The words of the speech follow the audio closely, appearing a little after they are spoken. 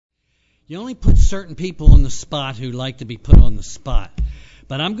You only put certain people on the spot who like to be put on the spot.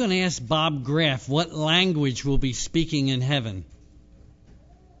 But I'm going to ask Bob Graff what language we'll be speaking in heaven.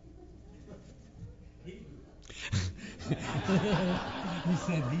 He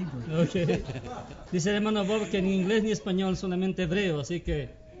said Hebrew. Okay. Dice el hermano Bob que ni inglés ni español, solamente hebreo, así que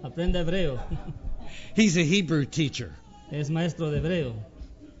aprende hebreo. He's a Hebrew teacher. Es maestro de hebreo.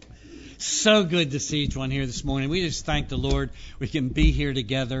 So good to see each one here this morning. We just thank the Lord we can be here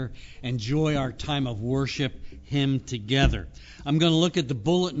together, enjoy our time of worship, Him together. I'm going to look at the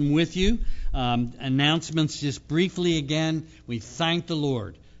bulletin with you. Announcements just briefly again. We thank the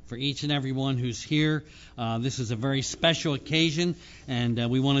Lord for each and every one who's here. This is a very special occasion, and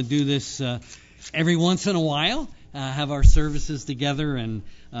we want to do this every once in a while, have our services together, and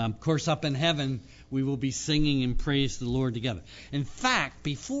of course up in heaven we will be singing and praise the Lord together. In fact,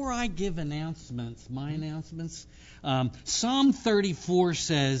 before I give announcements, my announcements, Psalm 34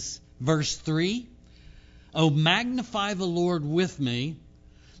 says, verse 3, "Oh, magnify the Lord with me,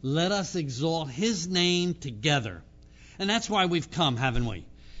 let us exalt His name together." And that's why we've come, haven't we?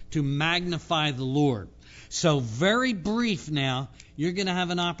 To magnify the Lord. So very brief now, you're going to have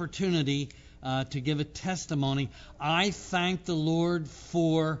an opportunity to give a testimony. I thank the Lord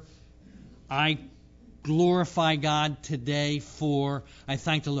for, I glorify God today for, I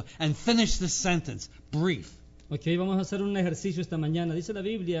thank the Lord. And finish the sentence, brief. Ok, vamos a hacer un ejercicio esta mañana. Dice la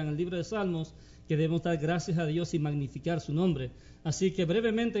Biblia en el libro de Salmos que debemos dar gracias a Dios y magnificar su nombre. Así que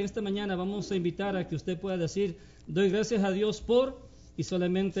brevemente en esta mañana vamos a invitar a que usted pueda decir, doy gracias a Dios por, y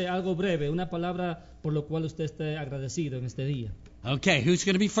solamente algo breve, una palabra por lo cual usted esté agradecido en este día. Okay, who's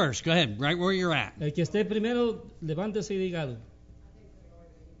going to be first? Go ahead, right where you're at. El que esté primero, levántese y diga algo.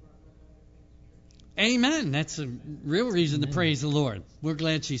 Amen. That's a real reason to praise the Lord. We're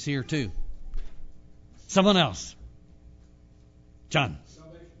glad she's here too. Someone else. John.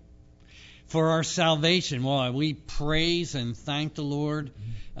 For our salvation, well, we praise and thank the Lord,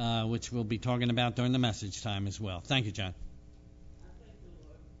 which we'll be talking about during the message time as well. Thank you, John.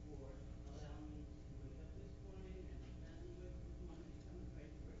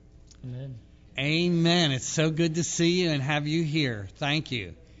 Amen. Amen. It's so good to see you and have you here. Thank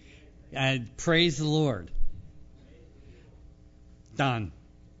you. Praise the Lord. Don.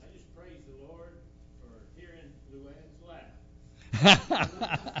 I just praise the Lord for hearing Luann's laugh.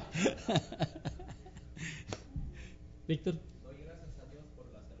 Víctor. Doy gracias a Dios por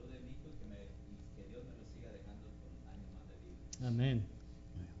la salud de mi hijo y que Dios me lo siga dejando con años más de vida. Amen.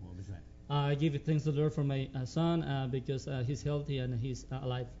 What was that? I give thanks to the Lord for my son because he's healthy and he's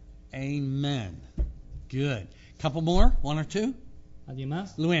alive. Amen. Good. Couple more? One or two? ¿Alguien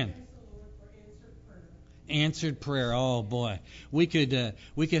más? Luann. Answered prayer. Oh boy, we could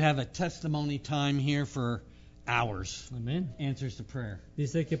have a testimony time here for hours. Amen. Answers to prayer.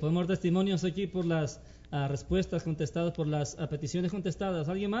 Dice que podemos dar testimonios aquí por las respuestas contestadas, por las peticiones contestadas.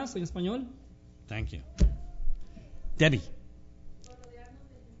 ¿Alguien más en español? Thank you. Debbie.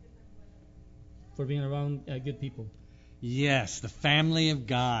 For being around good people. Yes, the family of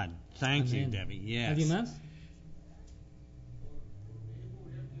God. Thank Amen. you, Debbie. Yes. ¿Alguien más?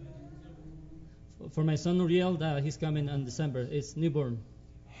 For my son Uriel, he's coming in December. It's newborn.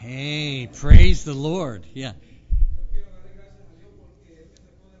 Hey, praise the Lord. Yeah.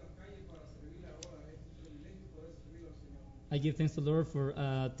 I give thanks to the Lord for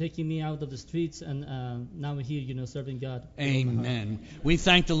taking me out of the streets and now I'm here, serving God. Amen. We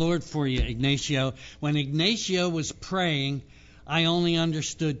thank the Lord for you, Ignacio. When Ignacio was praying, I only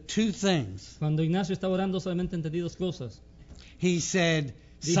understood two things. Cuando Ignacio estaba orando, solamente entendí dos cosas. He said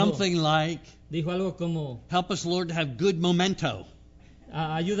something like, Dijo algo como, help us, Lord, to have good memento.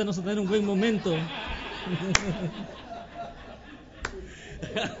 Ayúdanos a tener un buen momento.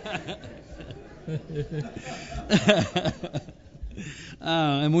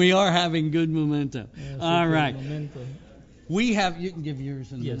 And we are having good memento. All right. Momento. We have, you can give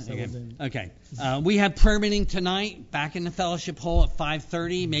yours in a Yes, minute. I will. Okay. We have prayer meeting tonight back in the fellowship hall at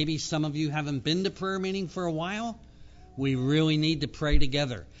 5:30. Maybe some of you haven't been to prayer meeting for a while. We really need to pray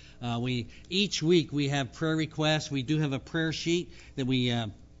together. Each week we have prayer requests. We do have a prayer sheet that we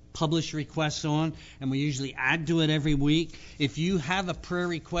publish requests on, and we usually add to it every week. If you have a prayer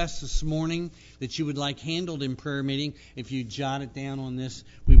request this morning that you would like handled in prayer meeting, if you jot it down on this,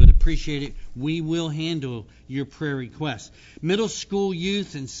 we would appreciate it. We will handle your prayer requests. Middle school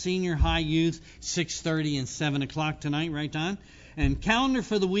youth and senior high youth, 6:30 and 7 o'clock tonight, right, Don? And calendar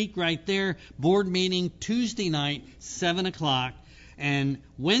for the week right there, board meeting Tuesday night, 7 o'clock. And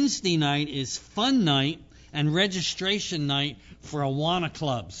Wednesday night is fun night and registration night for Awana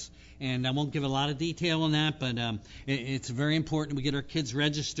clubs. And I won't give a lot of detail on that, but it's very important we get our kids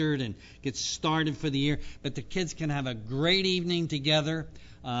registered and get started for the year. But the kids can have a great evening together.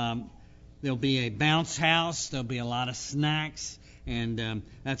 There'll be a bounce house. There'll be a lot of snacks. And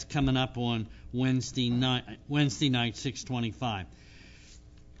that's coming up on Wednesday night, 6:25.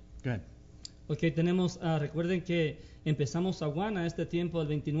 Go ahead. Ok, recuerden que empezamos Aguana este tiempo del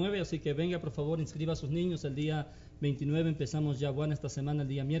 29, así que venga por favor, inscriba a sus niños el día 29, empezamos ya Aguana esta semana el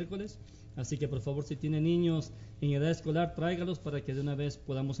día miércoles, así que por favor si tienen niños en edad escolar, tráigalos para que de una vez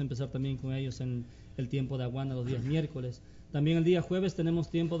podamos empezar también con ellos en el tiempo de Aguana los días miércoles. También el día jueves tenemos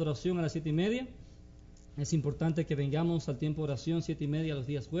tiempo de oración a las 7:30, es importante que vengamos al tiempo de oración 7:30 los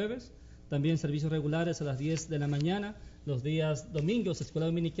días jueves. También servicios regulares a las 10 de la mañana, los días domingos, escuela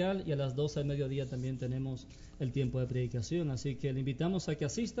dominical, y a las 12 del mediodía también tenemos el tiempo de predicación. Así que le invitamos a que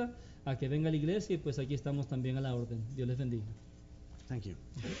asista, a que venga a la iglesia, y pues aquí estamos también a la orden. Dios les bendiga. Thank you.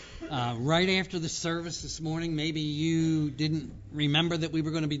 Right after the service this morning, maybe you didn't remember that we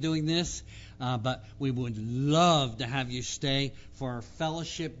were going to be doing this, but we would love to have you stay for our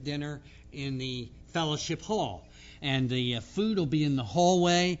fellowship dinner in the fellowship hall. And the food will be in the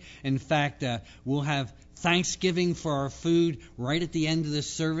hallway. In fact, we'll have Thanksgiving for our food right at the end of this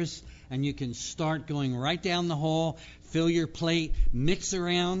service. And you can start going right down the hall, fill your plate, mix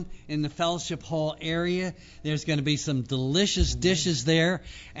around in the fellowship hall area. There's going to be some delicious dishes there.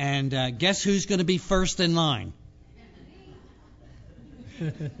 And guess who's going to be first in line?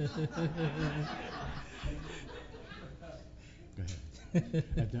 Go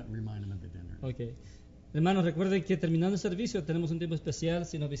ahead. Remind him of the dinner. Okay. Hermanos, recuerden que terminando el servicio tenemos un tiempo especial.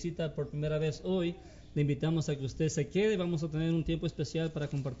 Si nos visita por primera vez hoy, le invitamos a que usted se quede. Vamos a tener un tiempo especial para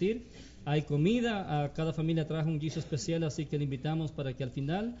compartir. Hay comida, a cada familia trajo un guiso especial, así que le invitamos para que al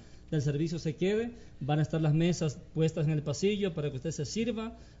final del servicio se quede. Van a estar las mesas puestas en el pasillo para que usted se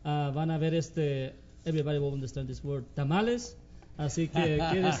sirva. Van a ver everybody will understand this word, tamales. Así que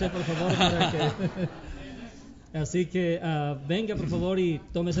quédese por favor para que... Así que venga por favor y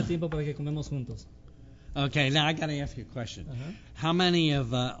tome ese tiempo para que comemos juntos. Okay, now I got to ask you a question. How many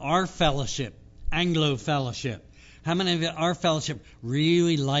of our fellowship, Anglo fellowship, how many of our fellowship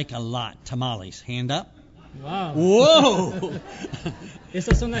really like a lot tamales? Hand up. Wow. Whoa.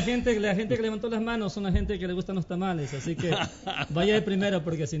 Esas son la gente que levantó las manos, son la gente que le gustan los tamales, así que vaya de primero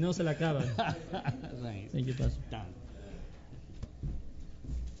porque si no se la acaban. Thank you, Pastor. Done.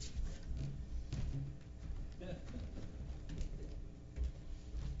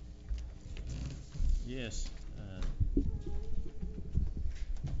 Yes.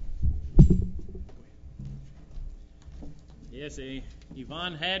 Yes,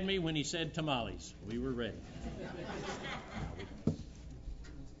 Yvonne had me when he said tamales. We were ready.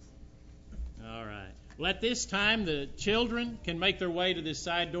 All right. Well, at this time, the children can make their way to this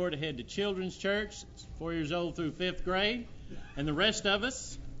side door to head to Children's Church. It's 4 years old through 5th grade. And the rest of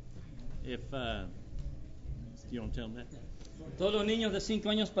us, if you want to tell them that? Todos los niños de 5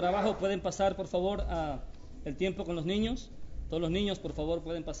 años para abajo pueden pasar, por favor, el tiempo con los niños. Todos los niños, por favor,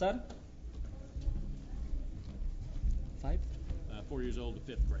 pueden pasar. 4 years old to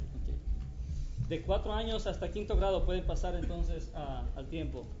 5th grade. Okay. De 4 años hasta 5º grado pueden pasar entonces al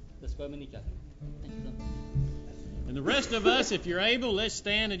tiempo de escuela dominical. And the rest of us, if you're able, let's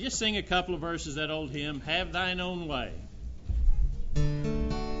stand and just sing a couple of verses of that old hymn, Have Thine Own Way.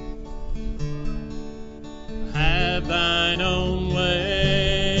 Have thine own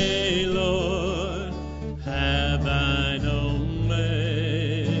way, Lord, have thine own way.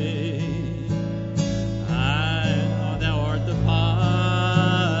 Thou art the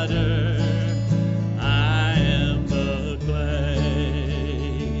potter, I am the clay.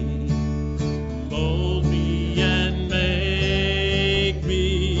 Mold me and make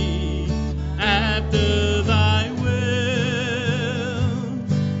me after thy will,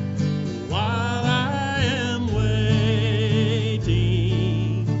 while I am waiting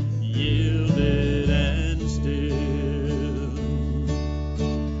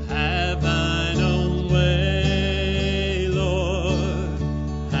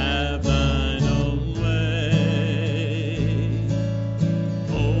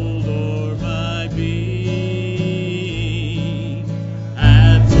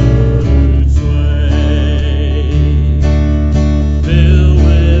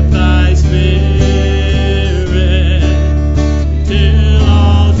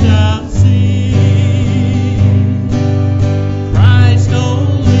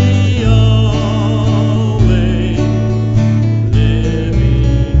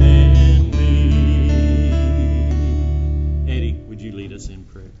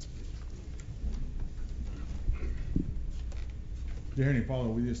Heavenly Father,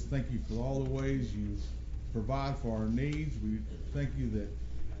 we just thank you for all the ways you provide for our needs. We thank you that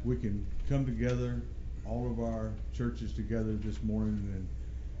we can come together, all of our churches together this morning, and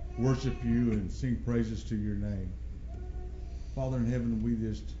worship you and sing praises to your name. Father in heaven, we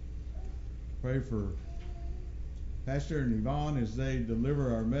just pray for Pastor and Yvonne as they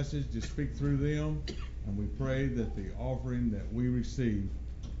deliver our message. Just speak through them, and we pray that the offering that we receive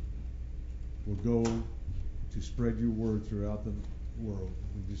will go to spread your word throughout the world.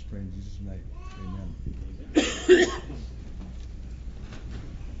 We just pray in Jesus' name. Amen.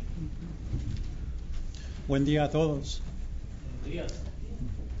 Buen día a todos.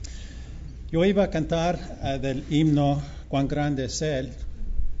 Yo iba a cantar del himno Cuán grande es Él,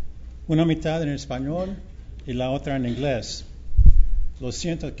 una mitad en español y la otra en inglés. Lo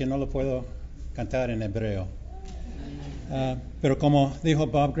siento que no lo puedo cantar en hebreo. Pero como dijo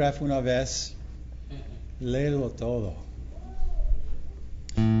Bob Graff una vez, léelo todo.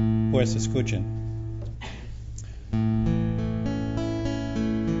 Pues escuchen.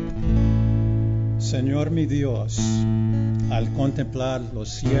 Señor mi Dios, al contemplar los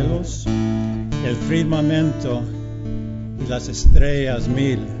cielos, el firmamento y las estrellas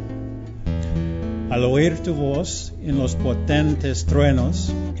mil, al oír tu voz en los potentes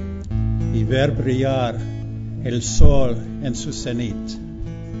truenos y ver brillar el sol en su cenit,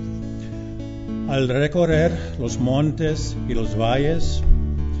 al recorrer los montes y los valles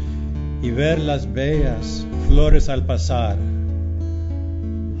y ver las bellas flores al pasar,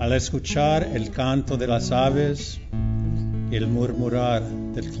 al escuchar el canto de las aves y el murmurar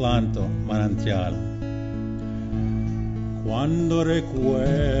del canto manantial. Cuando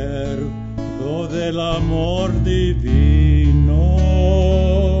recuerdo del amor divino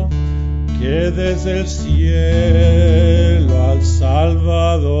que desde el cielo al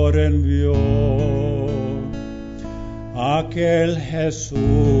Salvador envió, aquel Jesús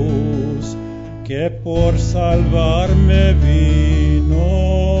que por salvarme vino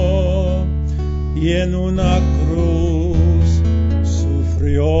y en una cruz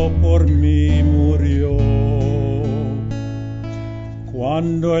sufrió por mí, murió.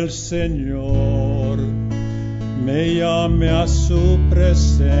 Cuando el Señor me llame a su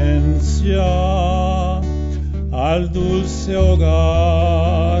presencia, al dulce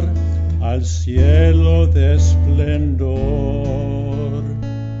hogar, al cielo de esplendor,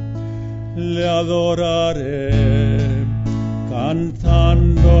 le adoraré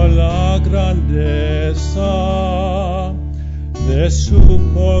cantando la grandeza de su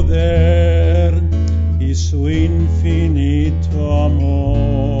poder y su infinito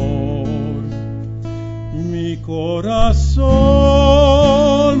amor. Mi corazón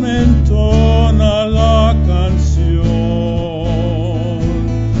entona la canción,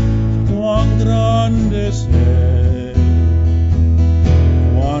 cuán grande es Él,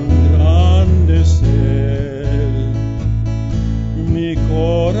 cuán grande es Él. Mi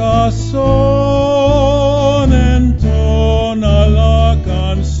corazón entona la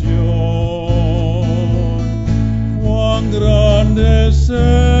canción, cuán grande es Él,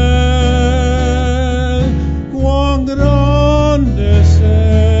 cuán grande es Él.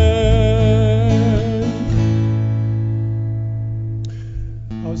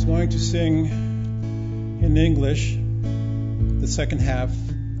 I was going to sing in English the second half,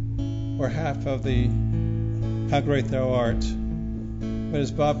 or half of the How Great Thou Art. But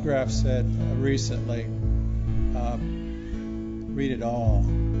as Bob Graff said recently, read it all,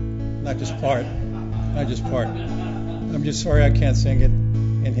 not just part, not just part. I'm just sorry I can't sing it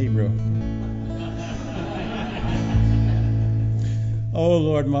in Hebrew. Oh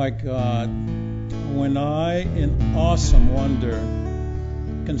Lord my God, when I in awesome wonder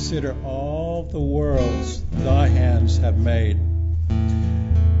consider all the worlds thy hands have made,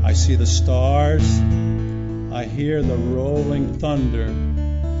 I see the stars, I hear the rolling thunder,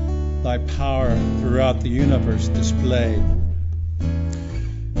 thy power throughout the universe displayed.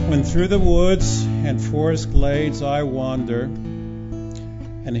 When through the woods and forest glades I wander,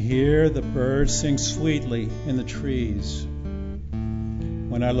 and hear the birds sing sweetly in the trees,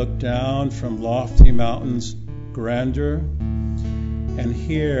 when I look down from lofty mountains' grandeur, and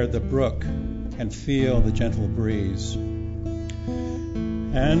hear the brook and feel the gentle breeze,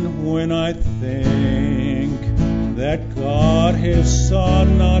 and when I think that God his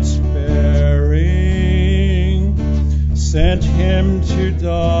Son not sparing sent him to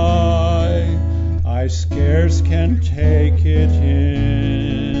die, I scarce can take it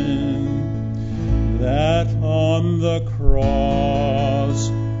in, that on the cross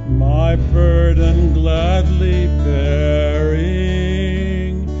my burden gladly bearing,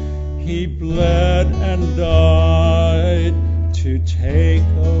 he bled and died to take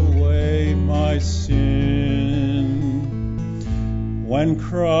away my sin. When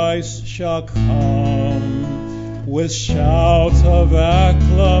Christ shall come with shout of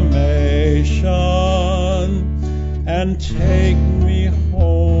acclamation and take me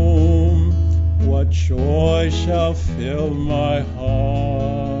home, what joy shall fill my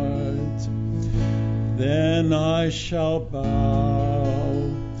heart. Then I shall bow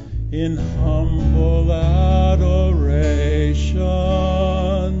in humble adoration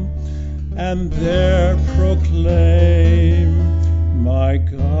and there proclaim, my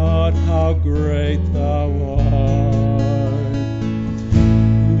God, how great thou art.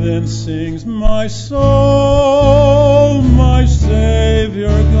 Then sings my soul, my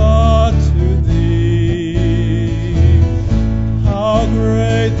Savior God, to thee. How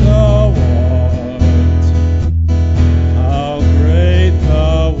great thou art, how great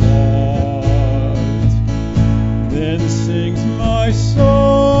thou art. Then sings my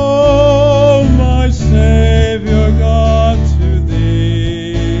soul, my Savior God, to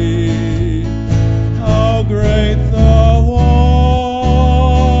thee. How great thou art,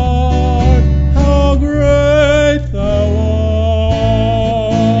 how great thou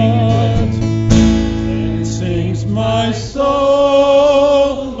art. Then sings my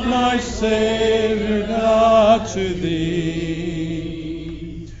soul, my Savior God, to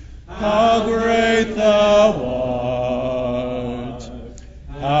thee. How great thou art,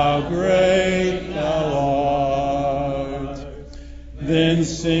 how great thou art. Then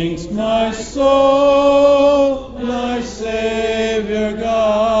sings my soul, my Savior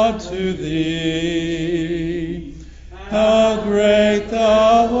God, to thee. How great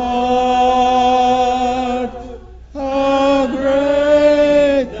thou art, how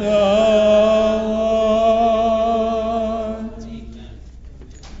great thou art.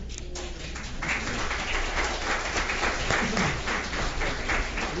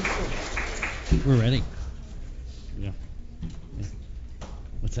 We're ready. Yeah.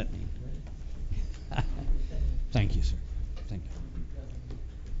 What's that mean? Thank you, sir. Thank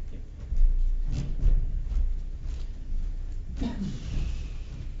you.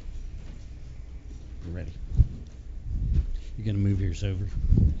 We're ready. You're going to move yours over.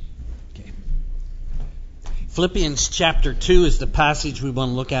 Okay. Philippians chapter 2 is the passage we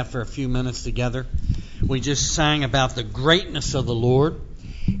want to look at for a few minutes together. We just sang about the greatness of the Lord.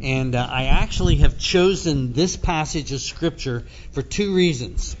 And I actually have chosen this passage of Scripture for two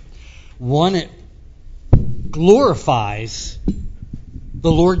reasons. One, it glorifies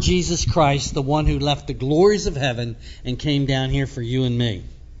the Lord Jesus Christ, the one who left the glories of heaven and came down here for you and me.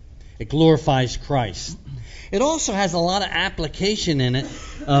 It glorifies Christ. It also has a lot of application in it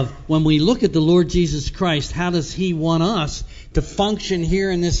of when we look at the Lord Jesus Christ, how does He want us to function here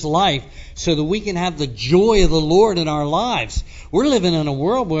in this life so that we can have the joy of the Lord in our lives. We're living in a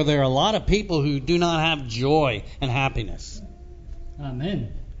world where there are a lot of people who do not have joy and happiness.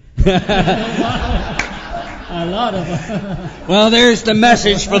 Amen. A lot of Well, there's the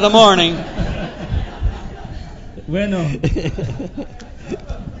message for the morning. Bueno.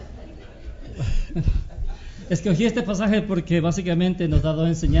 Escogí este pasaje porque básicamente nos da dos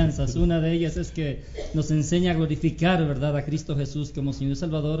enseñanzas. Una de ellas es que nos enseña a glorificar, ¿verdad?, a Cristo Jesús como Señor y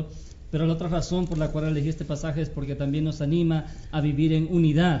Salvador. Pero la otra razón por la cual elegí este pasaje es porque también nos anima a vivir en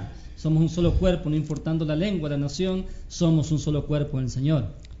unidad. Somos un solo cuerpo, no importando la lengua, la nación, somos un solo cuerpo en el Señor.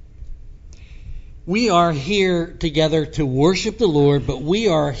 We are here together to worship the Lord, but we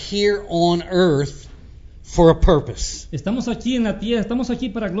are here on earth for a purpose. Estamos aquí en la tierra, estamos aquí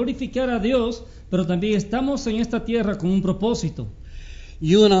para glorificar a Dios, pero también estamos en esta tierra con un propósito.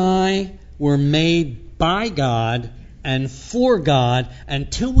 You and I were made by God and for God.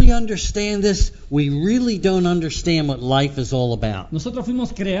 Until we understand this, we really don't understand what life is all about. Nosotros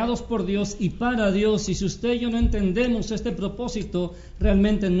fuimos creados por Dios y para Dios, y si usted y yo no entendemos este propósito,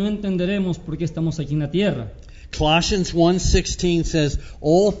 realmente no entenderemos por qué estamos aquí en la tierra. Colossians 1:16 says,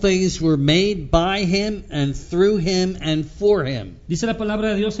 all things were made by Him and through Him and for Him. Dice la palabra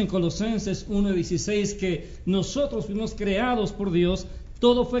de Dios en Colosenses 1:16 que nosotros fuimos creados por Dios,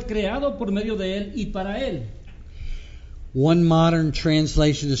 todo fue creado por medio de Él y para Él. One modern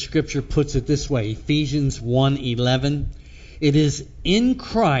translation of Scripture puts it this way, Ephesians 1:11. It is in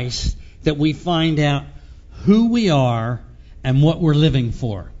Christ that we find out who we are and what we're living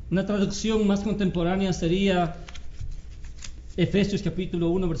for. Una traducción más contemporánea sería Efesios capítulo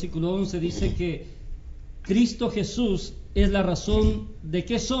 1, versículo 11, dice que Cristo Jesús es la razón de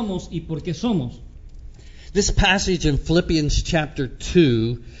qué somos y por qué somos. This passage in Philippians chapter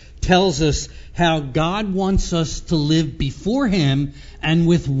 2 tells us how God wants us to live before Him and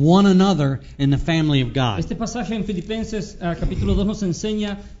with one another in the family of God. Este pasaje en Filipenses capítulo 2 nos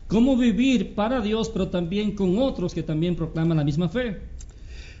enseña cómo vivir para Dios, pero también con otros que también proclaman la misma fe.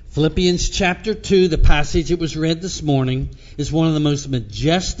 Philippians chapter 2, the passage that was read this morning, is one of the most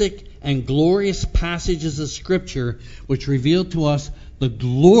majestic and glorious passages of Scripture which reveal to us the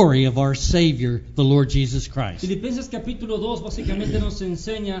glory of our Savior, the Lord Jesus Christ. Filipenses capítulo 2 básicamente nos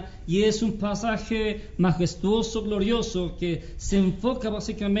enseña y es un pasaje majestuoso, glorioso, que se enfoca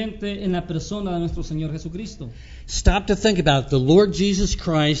básicamente en la persona de nuestro Señor Jesucristo. Stop to think about it. The Lord Jesus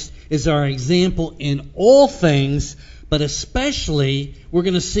Christ is our example in all things, but especially, we're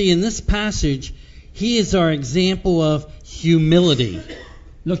going to see in this passage, He is our example of humility.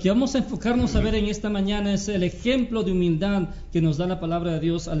 Lo que vamos a enfocarnos a ver en esta mañana es el ejemplo de humildad que nos da la palabra de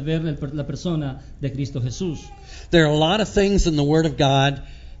Dios al ver la persona de Cristo Jesús. There are a lot of things in the Word of God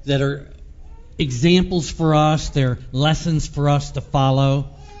that are examples for us, they're lessons for us to follow.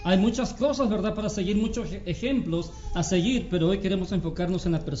 Hay muchas cosas, ¿verdad?, para seguir, muchos ejemplos a seguir, pero hoy queremos enfocarnos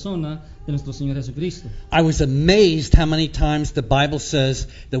en la persona de nuestro Señor Jesucristo. I was amazed how many times the Bible says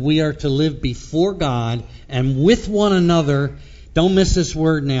that we are to live before God and with one another. Don't miss this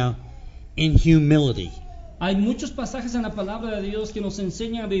word now, in humility. Hay muchos pasajes en la palabra de Dios que nos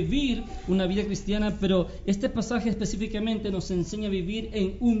enseñan a vivir una vida cristiana, pero este pasaje específicamente nos enseña a vivir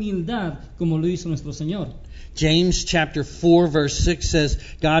en humildad, como lo hizo nuestro Señor. James chapter 4 verse 6 says,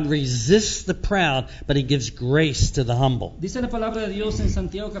 God resists the proud, but He gives grace to the humble. Dice la palabra de Dios en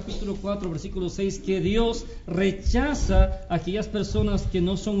Santiago capítulo 4 versículo 6 que Dios rechaza a aquellas personas que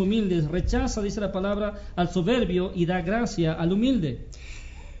no son humildes, rechaza, dice la palabra, al soberbio y da gracia al humilde.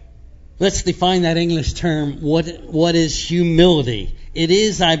 Let's define that English term. What is humility? It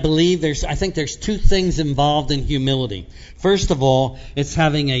is, I believe, I think there's two things involved in humility. First of all, it's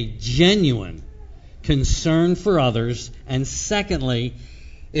having a genuine concern for others, and secondly,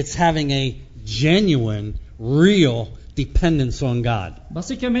 it's having a genuine, real dependence on God.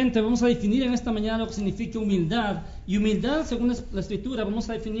 Básicamente vamos a definir en esta mañana lo que significa humildad, y humildad, según la Escritura, vamos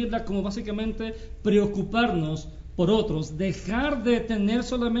a definirla como básicamente preocuparnos por otros, dejar de tener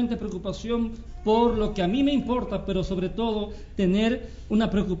solamente preocupación por lo que a mí me importa, pero sobre todo tener una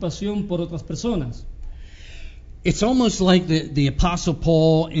preocupación por otras personas. It's almost like the Apostle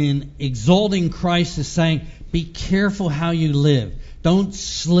Paul in exalting Christ is saying, be careful how you live. Don't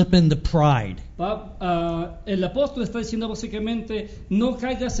slip into pride. El apóstol está diciendo básicamente, no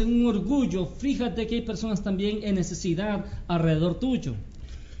caigas en un orgullo, fíjate que hay personas también en necesidad alrededor tuyo.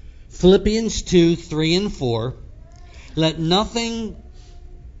 Philippians 2, 3 and 4. Let nothing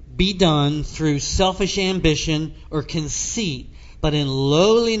be done through selfish ambition or conceit, but in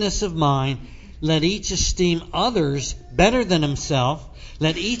lowliness of mind, let each esteem others better than himself.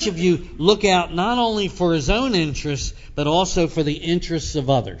 Let each of you look out not only for his own interests, but also for the interests of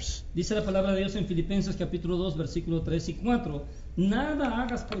others. Dice la palabra de Dios en Filipenses capítulo 2, versículos 3 y 4. Nada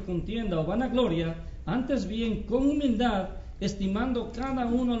hagas por contienda o vanagloria, antes bien con humildad, estimando cada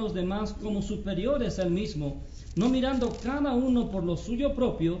uno a los demás como superiores al mismo, no mirando cada uno por lo suyo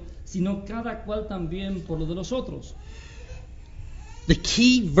propio, sino cada cual también por lo de los otros. The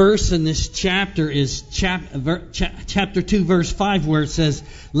key verse in this chapter is chapter 2, verse 5, where it says,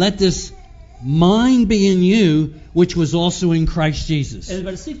 let this mind be in you, which was also in Christ Jesus. El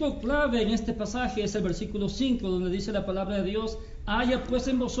versículo clave en este pasaje es el versículo 5, donde dice la palabra de Dios, haya pues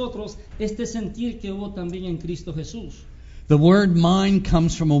en vosotros este sentir que hubo también en Cristo Jesús. The word mind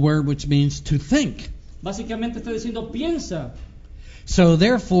comes from a word which means to think. Básicamente está diciendo piensa. So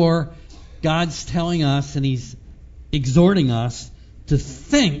therefore, God's telling us and He's exhorting us to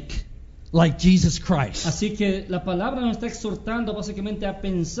think like Jesus Christ. Así que la palabra nos está exhortando básicamente a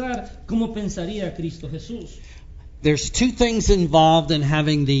pensar como pensaría Cristo Jesús. There's two things involved in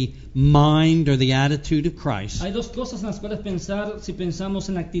having the mind or the attitude of Christ. Hay dos cosas en las cuales pensar si pensamos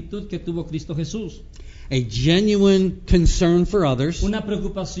en la actitud que tuvo Cristo Jesús. A genuine concern for others Una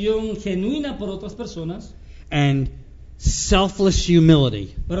preocupación genuina por otras personas. and selfless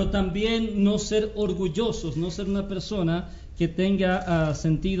humility. Pero también no ser orgullosos, no ser una persona que tenga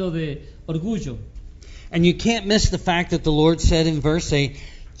sentido de orgullo. And you can't miss the fact that the Lord said in verse 8,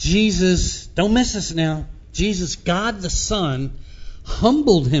 Jesus, don't miss this now, Jesus, God the Son,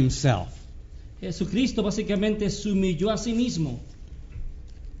 humbled Himself. Jesucristo básicamente se humilló a sí mismo.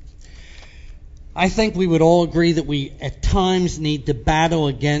 I think we would all agree that we at times need to battle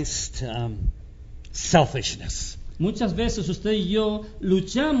against selfishness. Muchas veces usted y yo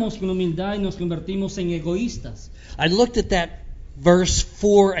luchamos con humildad y nos convertimos en egoístas. I looked at that verse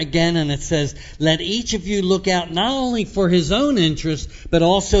 4 again, and it says, "Let each of you look out not only for his own interest, but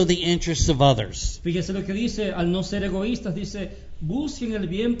also the interests of others." Fíjese lo que dice, al no ser egoístas, dice, busquen el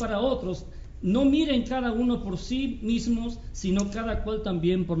bien para otros, no miren cada uno por sí mismos, sino cada cual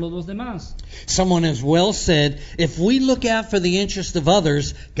también por los demás. Someone has well said, if we look out for the interest of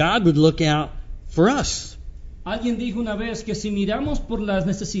others, God would look out for us. Alguien dijo una vez que si miramos por las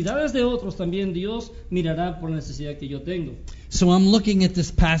necesidades de otros, también Dios mirará por la necesidad que yo tengo. So I'm looking at this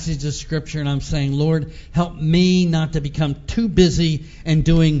passage of Scripture and I'm saying, Lord, help me not to become too busy and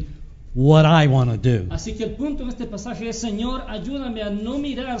doing what I want to do. Así que el punto en este pasaje es, Señor, ayúdame a no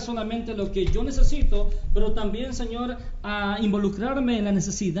mirar solamente lo que yo necesito, pero también, Señor, a involucrarme en la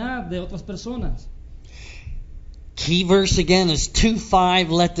necesidad de otras personas. Key verse again is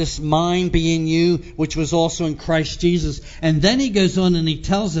 2:5, "Let this mind be in you, which was also in Christ Jesus." And then he goes on and he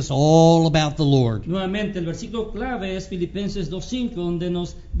tells us all about the Lord. Nuevamente, el versículo clave es Filipenses 2:5, donde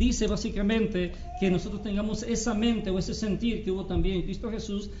nos dice básicamente que nosotros tengamos esa mente o ese sentir que hubo también en Cristo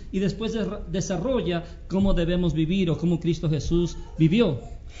Jesús, y después desarrolla cómo debemos vivir o cómo Cristo Jesús vivió.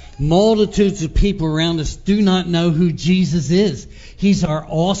 Multitudes of people around us do not know who Jesus is. He's our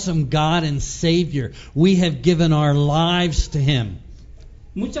awesome God and Savior. We have given our lives to Him.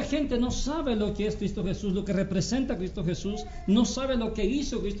 Mucha gente no sabe lo que es Cristo Jesús, lo que representa Cristo Jesús, no sabe lo que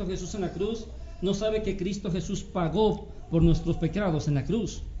hizo Cristo Jesús en la cruz, no sabe que Cristo Jesús pagó por nuestros pecados en la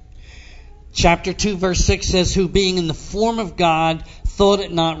cruz. Chapter 2 verse 6 says, "Who being in the form of God, thought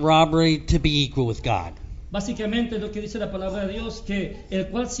it not robbery to be equal with God." Básicamente lo que dice la palabra de Dios, que el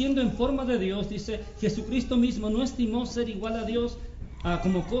cual siendo en forma de Dios, dice, Jesucristo mismo no estimó ser igual a Dios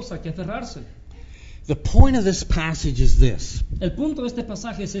como cosa que aferrarse. The point of this passage is this. El punto de este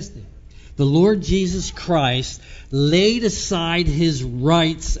pasaje es este. The Lord Jesus Christ laid aside His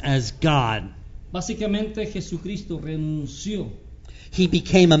rights as God. Básicamente Jesucristo renunció He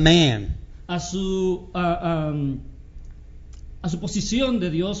became a man. a su posición de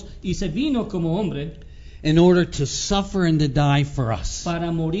Dios y se vino como hombre In order to suffer and to die for us.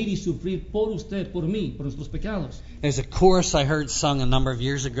 para morir y sufrir por usted, por mí, por nuestros pecados. There's a chorus I heard sung a number of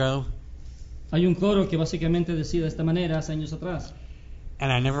years ago, Hay un coro que básicamente decía de esta manera hace años atrás.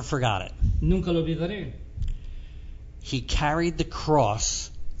 and I never forgot it. Nunca lo olvidaré. He carried the cross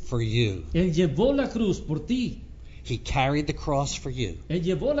for you. Él llevó la cruz por ti. He carried the cross for you. Él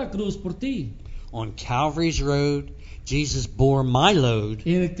llevó la cruz por ti. On Calvary's road, Jesus bore my load.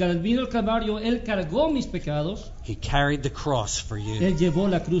 En el camino del Calvario, Él cargó mis pecados. He carried the cross for you. Él llevó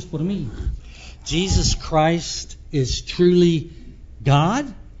la cruz por mí. Jesus Christ is truly God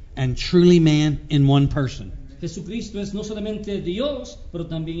and truly man in one person. Jesucristo es no solamente Dios, pero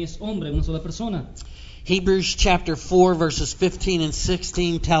también es hombre, una sola persona. Hebrews chapter 4 verses 15 and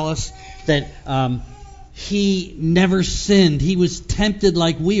 16 tell us that He never sinned. He was tempted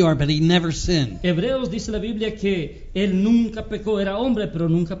like we are, but He never sinned. Hebreos dice la Biblia que Él nunca pecó, era hombre, pero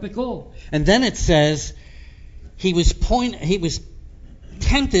nunca pecó. And then it says he was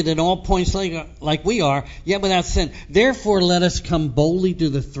tempted at all points like we are, yet without sin. Therefore let us come boldly to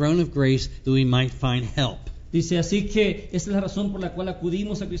the throne of grace that we might find help. Dice así que esta es la razón por la cual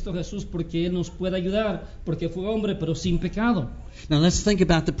acudimos a Cristo Jesús, porque Él nos puede ayudar, porque fue hombre pero sin pecado. Now let's think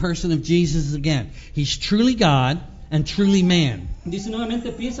about the person of Jesus again. He's truly God and truly man. Dice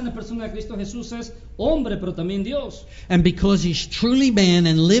nuevamente, piensa en la persona de Cristo Jesús, es hombre pero también Dios. And because He's truly man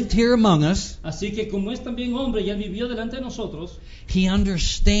and lived here among us, Así que como es también hombre y Él vivió delante de nosotros, He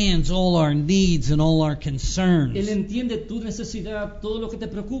understands all our needs and all our concerns. Él entiende tu necesidad, todo lo que te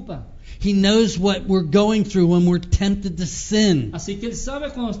preocupa. He knows what we're going through when we're tempted to sin. Así que Él sabe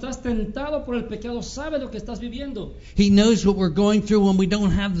cuando estás tentado por el pecado, sabe lo que estás viviendo. He knows what we're going through when we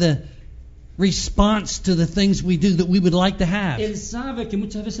don't have the response to the things we do that we would like to have. Él sabe que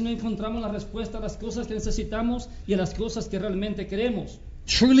muchas veces no encontramos la respuesta a las cosas que necesitamos y a las cosas que realmente queremos.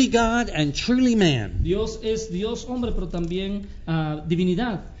 Truly God and truly man. Dios es Dios hombre, pero también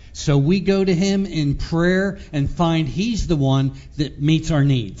divinidad. So we go to Him in prayer and find He's the one that meets our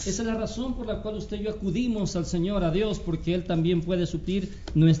needs. Esa es la razón por la cual usted y yo acudimos al Señor, a Dios, porque Él también puede suplir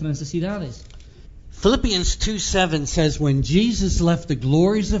nuestras necesidades. Philippians 2:7 says, when Jesus left the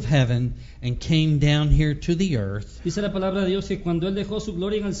glories of heaven and came down here to the earth, Dice la palabra de Dios que cuando Él dejó su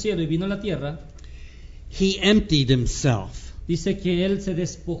gloria en el cielo y vino a la tierra, He emptied Himself. dice que Él se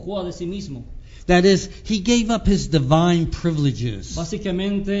despojó de sí mismo. That is, He gave up His divine privileges.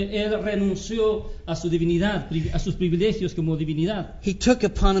 Básicamente, Él renunció a su divinidad, a sus privilegios como divinidad. He took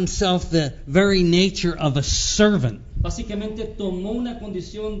upon Himself the very nature of a servant. Básicamente, tomó una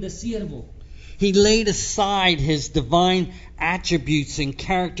condición de siervo. He laid aside His divine attributes and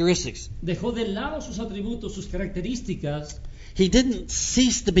characteristics. Dejó de lado sus atributos, sus características. He didn't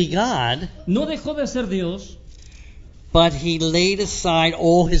cease to be God, No dejó de ser Dios, but he laid aside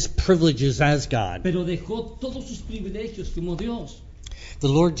all his privileges as God. pero dejó todos sus privilegios como Dios. The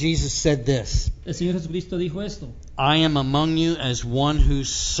Lord Jesus said this, El Señor Jesucristo dijo esto: I am among you as one who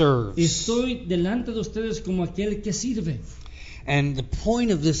serves. estoy delante de ustedes como aquel que sirve. And the point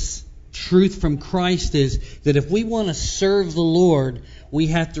of this truth from Christ is that if we want to serve the Lord, we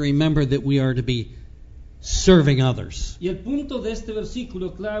have to remember that we are to be serving others. Y el punto de este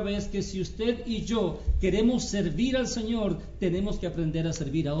versículo clave es que si usted y yo queremos servir al Señor, tenemos que aprender a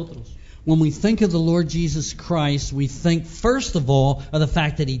servir a otros. When we think of the Lord Jesus Christ, we think first of all of the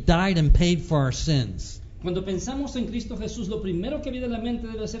fact that He died and paid for our sins. Cuando pensamos en Cristo Jesús, lo primero que viene a la mente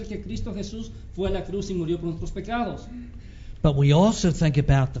debe ser que Cristo Jesús fue a la cruz y murió por nuestros pecados. But we also think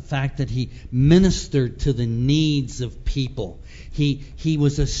about the fact that He ministered to the needs of people. He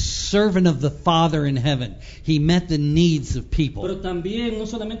was a servant of the Father in heaven. He met the needs of people. Pero también, no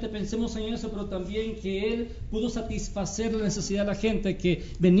solamente pensemos en eso, pero también que Él pudo satisfacer la necesidad de la gente, que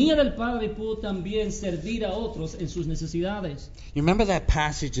venía del Padre y pudo también servir a otros en sus necesidades. You remember that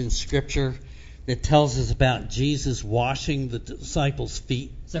passage in Scripture that tells us about Jesus washing the disciples' feet?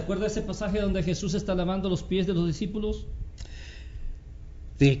 ¿Se acuerda ese pasaje donde Jesús está lavando los pies de los discípulos?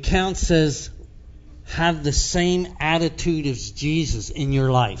 The account says, have the same attitude as Jesus in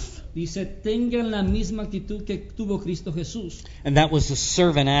your life. Dice, tengan la misma actitud que tuvo Cristo Jesús. And that was the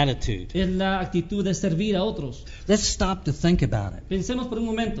servant attitude. Es la actitud de servir a otros. Let's stop to think about it. Pensemos por un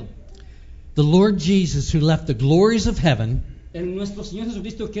momento. The Lord Jesus, who left the glories of heaven, En nuestro Señor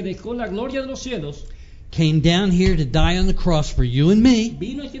Jesucristo, que dejó la gloria de los cielos, came down here to die on the cross for you and me.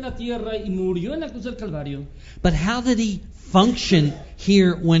 vino aquí a la tierra y murió en la cruz del Calvario. But how did He function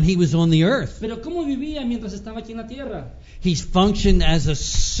here when He was on the earth? Pero ¿cómo vivía mientras estaba aquí en la tierra? He's functioned as a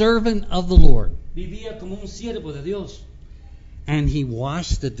servant of the Lord. Vivía como un siervo de Dios. And He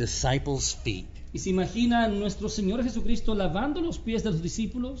washed the disciples' feet. Y se imagina a nuestro Señor Jesucristo lavando los pies de los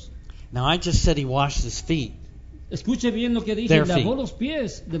discípulos. Now I just said He washed His feet, Escuche bien lo que dije, Their lavó feet. los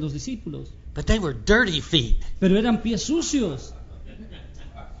pies de los discípulos. but they were dirty feet. Pero eran pies sucios.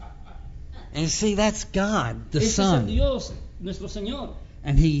 And see, that's God, the Ese es el Son. Dios, nuestro Señor.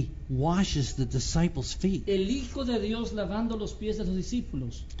 And He washes the disciples' feet. El Hijo de Dios lavando los pies de los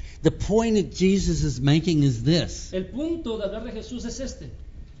discípulos. The point that Jesus is making is this. El punto de hablar de Jesús es este.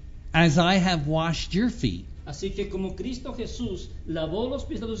 As I have washed your feet, Así que como Cristo Jesús lavó los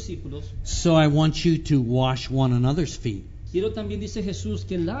pies de los discípulos, so I want you to wash one another's feet. quiero también, dice Jesús,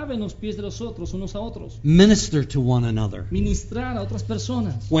 que laven los pies de los otros unos a otros. Minister to one another. Ministrar a otras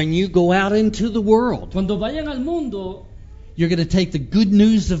personas. When you go out into the world, Cuando vayan al mundo, you're going to take the good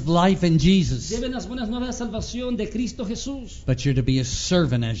news of life in Jesus, lleven las buenas nuevas de salvación de Cristo Jesús. but you're to be a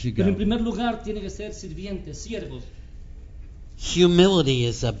servant as you Pero en go. primer lugar tienen que ser sirvientes, siervos. Humility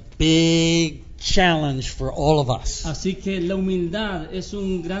is a big challenge for all of us. Así que la humildad es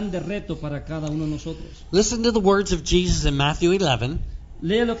un grande reto para cada uno de nosotros. Listen to the words of Jesus in Matthew 11.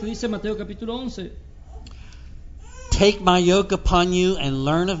 Lea lo que dice Mateo capítulo 11. Take my yoke upon you and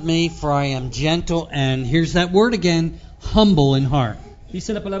learn of me, for I am gentle and, here's that word again, humble in heart. Dice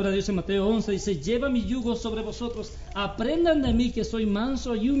la palabra de Dios en Mateo 11, dice, lleva mi yugo sobre vosotros, aprendan de mí que soy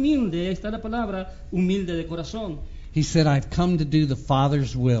manso y humilde. Ahí está la palabra, humilde de corazón. He said, I've come to do the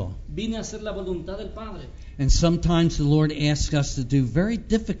Father's will. Vine a hacer la voluntad del Padre. And sometimes the Lord asks us to do very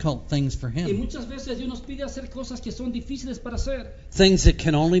difficult things for Y Him. muchas veces Dios nos pide hacer cosas que son difíciles para hacer, Things that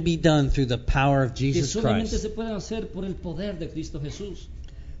can only be done through the power of que Jesus solamente Christ. se pueden hacer por el poder de Cristo Jesús.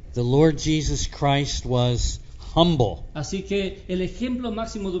 The Lord Jesus Christ was humble, Así que el ejemplo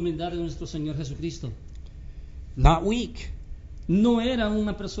máximo de humildad de nuestro Señor Jesucristo. not weak. No era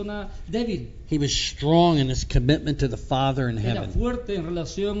una persona débil, He was strong in His commitment to the Father in era heaven. fuerte en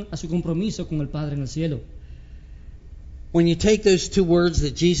relación a su compromiso con el Padre en el cielo. When you take those two words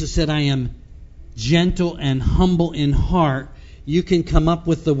that Jesus said, I am gentle and humble in heart, you can come up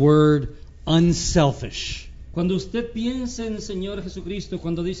with the word unselfish. Cuando usted piense en el Señor Jesucristo,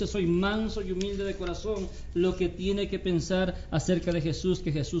 cuando dice soy manso y humilde de corazón, lo que tiene que pensar acerca de Jesús,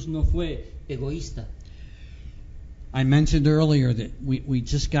 que Jesús no fue egoísta. I mentioned earlier that we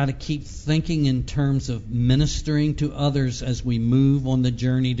just got to keep thinking in terms of ministering to others as we move on the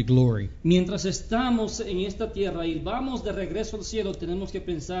journey to glory. Mientras estamos en esta tierra y vamos de regreso al cielo, tenemos que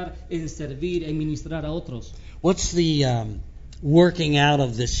pensar en servir, en ministrar a otros. What's the working out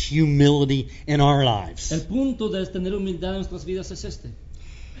of this humility in our lives? El punto de tener humildad en nuestras vidas es este.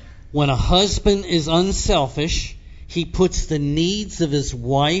 When a husband is unselfish, he puts the needs of his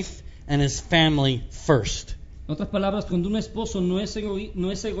wife and his family first. En otras palabras, cuando un esposo no es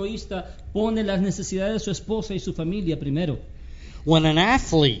egoísta, pone las necesidades de su esposa y su familia primero. When an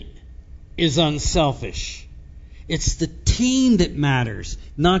athlete is unselfish, it's the team that matters,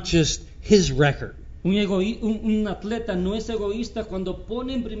 not just his record. Un atleta no es egoísta cuando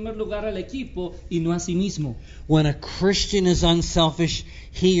pone en primer lugar al equipo y no a sí mismo. When a Christian is unselfish,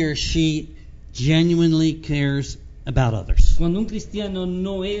 he or she genuinely cares about others. Cuando un cristiano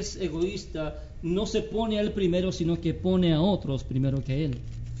no es egoísta, no se pone a él primero, sino que pone a otros primero que él.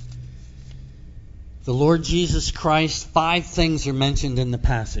 The Lord Jesus Christ, 5 things are mentioned in the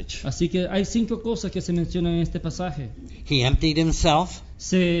passage. Así que hay 5 cosas que se mencionan en este pasaje. He emptied himself.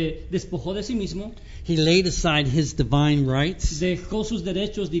 Se despojó de sí mismo, He laid aside his divine rights. dejó sus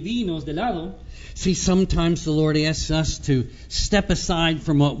derechos divinos de lado. See, sometimes the Lord asks us to step aside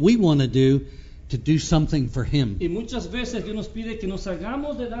from what we want to do something for Him. Y muchas veces Dios nos pide que nos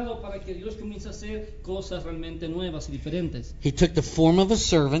hagamos de lado para que Dios comience a hacer cosas realmente nuevas y diferentes. He took the form of a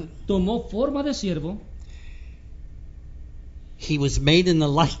servant. Tomó forma de siervo. He was made in the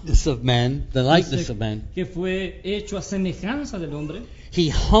likeness of men, Dice que fue hecho a semejanza del hombre. He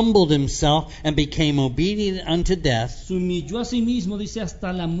humbled himself and became obedient unto death, Se humilló a sí mismo, dice,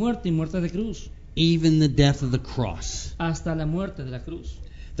 hasta la muerte y muerte de cruz. even the death of the cross. Hasta la muerte de la cruz.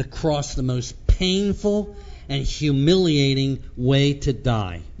 The cross, the most painful and humiliating way to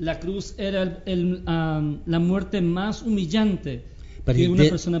die. La cruz era la muerte más humillante But que he una did,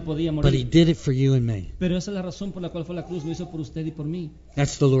 persona podía but he morir. did it for you and me. Pero esa es la razón por la cual fue la cruz. Lo hizo por usted y por mí.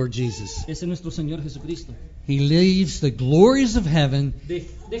 That's the Lord Jesus. Ese es nuestro Señor Jesucristo. He leaves the glories of heaven,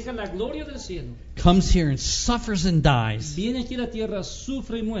 Deja la gloria del cielo. comes here and suffers and dies Viene aquí a la tierra,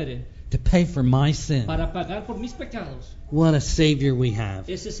 sufre y muere to pay for my sin. para pagar por mis pecados. What a Savior we have.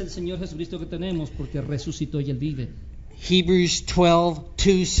 Ese es el Señor Jesucristo que tenemos porque resucitó y Él vive. Hebrews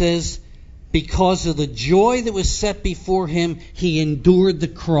 12:2 says, because of the joy that was set before him, he endured the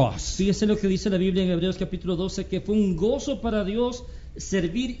cross. Fíjese lo que dice la Biblia en Hebreos capítulo 12, que fue un gozo para Dios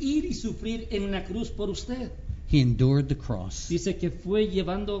servir, ir y sufrir en la cruz por usted. He endured the cross. Dice que fue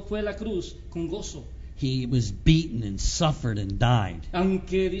a la cruz con gozo. He was beaten and suffered and died.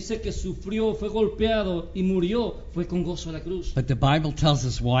 Aunque dice que sufrió, fue golpeado y murió, fue con gozo a la cruz. But the Bible tells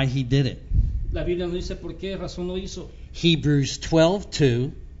us why he did it. La Biblia nos dice por qué razón lo hizo. Hebrews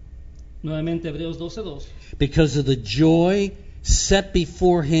 12:2, Nuevamente Hebreos 12:2. because of the joy set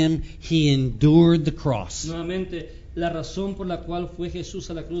before him, he endured the cross. Nuevamente, la razón por la cual fue Jesús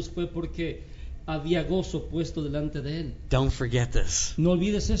a la cruz fue porque había gozo puesto delante de él. Don't forget this. No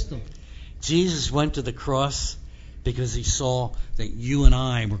olvides esto. Jesus went to the cross because he saw that you and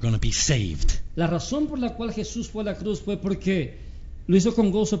I were going to be saved. La razón por la cual Jesús fue a la cruz fue porque lo hizo con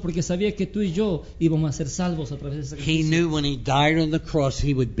gozo, porque sabía que tú y yo íbamos a ser salvos a través de ese He sacrificio. knew when he died on the cross,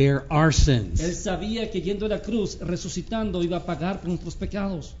 he would bear our Él sins. sabía que yendo a la cruz, resucitando, iba a pagar por nuestros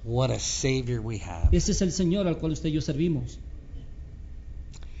pecados. What a Savior we have. Ese es el Señor al cual usted y yo servimos.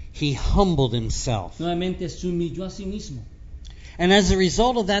 He humbled himself. Nuevamente se humilló a sí mismo. And as a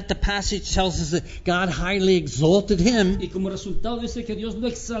result of that, the passage tells us that God highly exalted him Y como resultado dice que Dios lo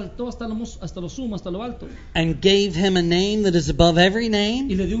exaltó hasta lo sumo, hasta lo alto. and gave him a name that is above every Y name,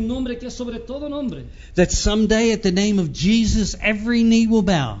 le dio un nombre que es sobre todo nombre. that someday at the name of Jesus every knee will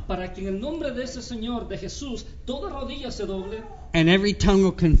bow Para que en el nombre de ese Señor, de Jesús, toda rodilla se doble and every tongue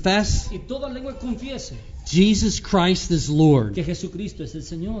will confess y toda lengua confiese Jesus Christ is Lord. que Jesucristo es el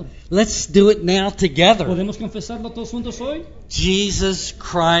Señor. Let's do it now together. ¿Podemos confesarlo todos juntos hoy? Jesus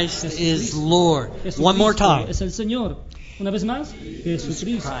Christ is Lord. Jesucristo One more time. es el Señor. Una vez más,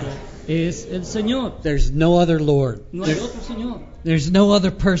 Jesucristo es el Señor. There's no other Lord. No hay otro Señor. There's no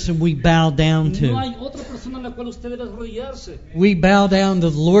other person we bow down No hay to. otra persona a la cual usted debe arrodillarse. We bow down to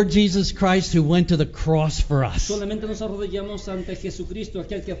the Lord Jesus Christ who went to the cross for us. Solamente nos arrodillamos ante Jesucristo,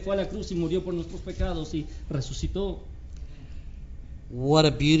 aquel que fue a la cruz y murió por nuestros pecados y resucitó. What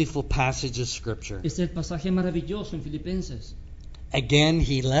a beautiful passage of Scripture. Este es el pasaje maravilloso en Filipenses. Again,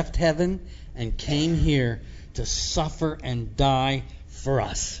 he left heaven and came here to suffer and die for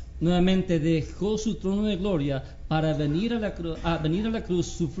us. Nuevamente dejó su trono de gloria para venir a la cruz,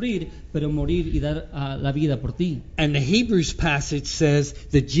 sufrir, pero morir y dar la vida por ti. And the Hebrews passage says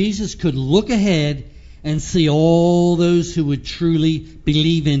that Jesus could look ahead and see all those who would truly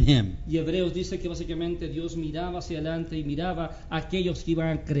believe in him. Y Hebreos dice que básicamente Dios miraba hacia adelante y miraba a aquellos que iban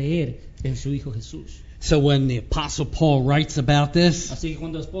a creer en su Hijo Jesús. So when the Apostle Paul writes about this, Así que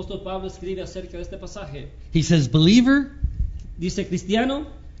cuando el apóstol Pablo escribe acerca de este pasaje, he says, believer, dice: cristiano,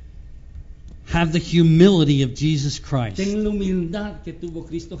 have the humility of Jesus Christ. ten la humildad que tuvo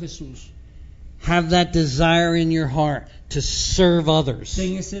Cristo Jesús. Have that desire in your heart to serve others.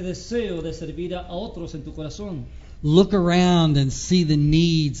 Ten ese deseo de servir a otros en tu corazón. Look around and see the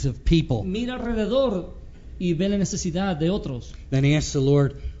needs of people. Mira alrededor y ve la necesidad de otros. then ask the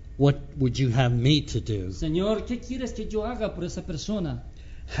Lord, what would you have me to do? Señor, ¿qué quieres que yo haga por esa persona?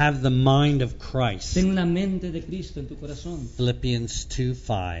 Have the mind of Christ. Ten la mente de Cristo en tu corazón. Philippians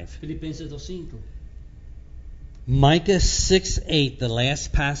 2:5. Filipenses 2:5. Micah 6:8, the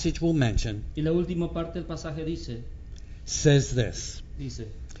last passage we'll mention, Y la última parte del pasaje dice, says this.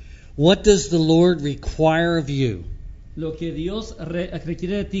 What does the Lord require of you? Lo que Dios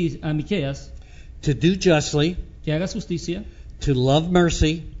requiere de ti, a Miqueas, To do justly, que hagas justicia, to love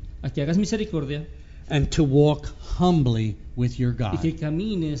mercy, a que hagas misericordia and to walk humbly with your y que God.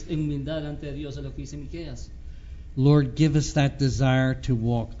 camines en humildad delante de Dios, es lo que dice Miqueas. Lord, give us that desire to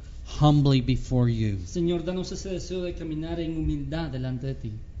walk humbly before you Señor, danos ese deseo de caminar en humildad delante de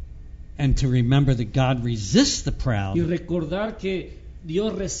ti and to remember that God resists the y proud, recordar que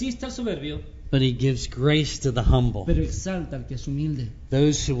Dios resiste al soberbio, but he gives grace to the humble. pero exalta al que es humilde.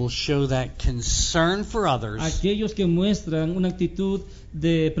 Those who will show that concern for others Aquellos que muestran una actitud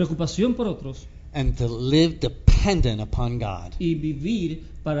de preocupación por otros and to live dependent upon God. y vivir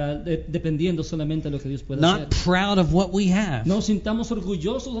dependiendo solamente de lo que Dios puede Not hacer. proud of what we have, No sintamos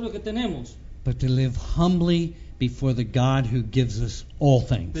orgullosos de lo que tenemos, but to live humbly before the God who gives us all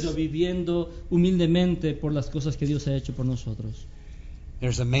things. pero viviendo humildemente por las cosas que Dios ha hecho por nosotros.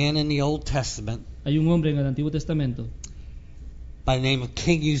 There's a man in the Old Testament Hay un hombre en el Antiguo Testamento by the name of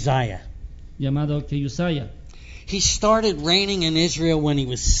King Uzziah. llamado Uzziah. He started reigning in Israel when he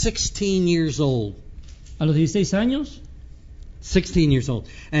was 16 years old. A los 16 años 16 years old.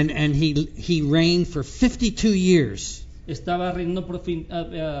 And he reigned for 52 years. estaba reinando por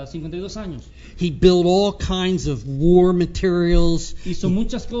 52 años. He built all kinds of war materials, Hizo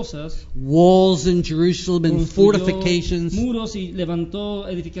muchas cosas, walls in Jerusalem and construyó fortifications, muros y levantó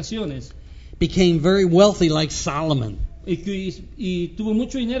edificaciones. became very wealthy like Solomon. Y tuvo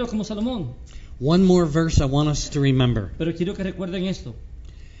mucho dinero como Salomón. One more verse I want us to remember. Pero quiero que recuerden esto.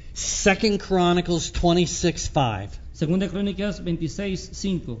 2 Chronicles 26:5. Segunda Crónicas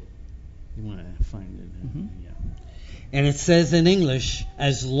 26:5. You want to find it? Yeah. And it says in English,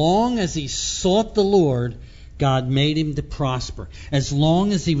 as long as he sought the Lord, God made him to prosper. As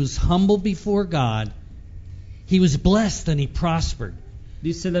long as he was humble before God, he was blessed and he prospered.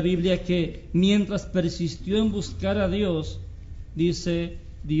 Dice la Biblia que mientras persistió en buscar a Dios, dice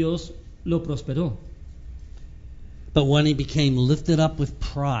Dios lo prosperó. But when he became lifted up with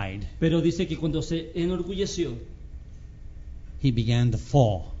pride, Pero dice que cuando se enorgulleció, he began to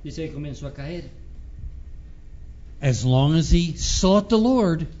fall. dice que comenzó a caer. As long as he sought the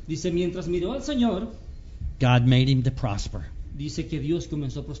Lord, Dice mientras miró al Señor, God made him to prosper. dice que Dios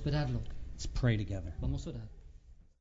comenzó a prosperarlo. Let's pray together. Vamos a orar.